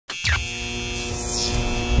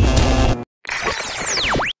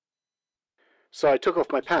So I took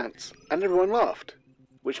off my pants, and everyone laughed.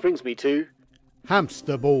 Which brings me to...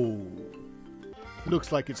 Hamster Ball.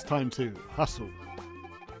 Looks like it's time to hustle.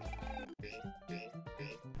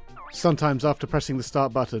 Sometimes after pressing the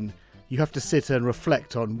start button, you have to sit and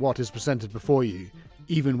reflect on what is presented before you,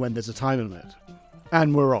 even when there's a time limit.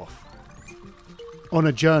 And we're off. On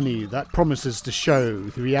a journey that promises to show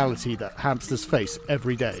the reality that hamsters face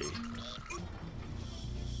every day.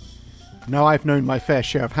 Now, I've known my fair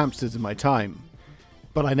share of hamsters in my time,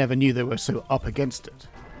 but I never knew they were so up against it.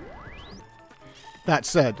 That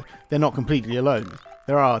said, they're not completely alone.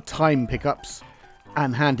 There are time pickups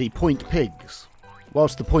and handy point pigs.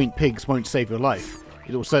 Whilst the point pigs won't save your life,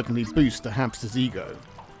 it will certainly boost a hamster's ego.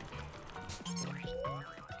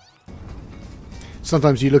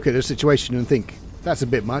 Sometimes you look at a situation and think, that's a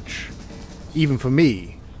bit much. Even for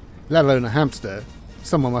me, let alone a hamster,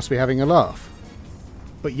 someone must be having a laugh.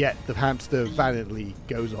 But yet the hamster valiantly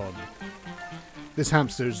goes on. This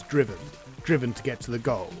hamster is driven to get to the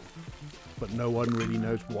goal, but no one really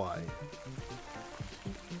knows why.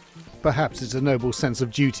 Perhaps it's a noble sense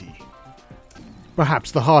of duty.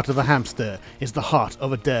 Perhaps the heart of a hamster is the heart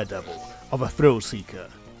of a daredevil, of a thrill seeker.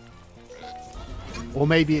 Or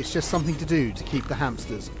maybe it's just something to do to keep the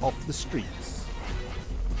hamsters off the streets.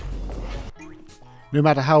 No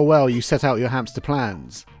matter how well you set out your hamster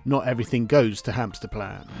plans, not everything goes to hamster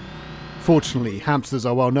plan. Fortunately, hamsters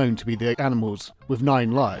are well known to be the animals with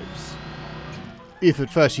 9 lives. If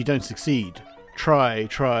at first you don't succeed, try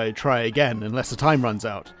again unless the time runs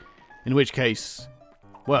out, in which case,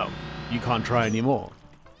 well, you can't try anymore.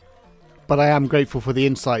 But I am grateful for the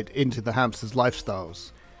insight into the hamsters'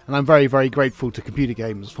 lifestyles, and I'm very, very grateful to computer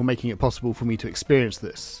games for making it possible for me to experience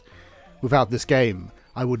this. Without this game,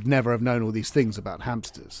 I would never have known all these things about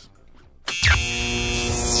hamsters.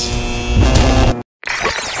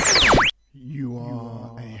 You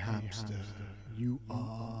are a hamster. You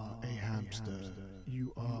are a hamster.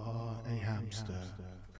 You are a hamster.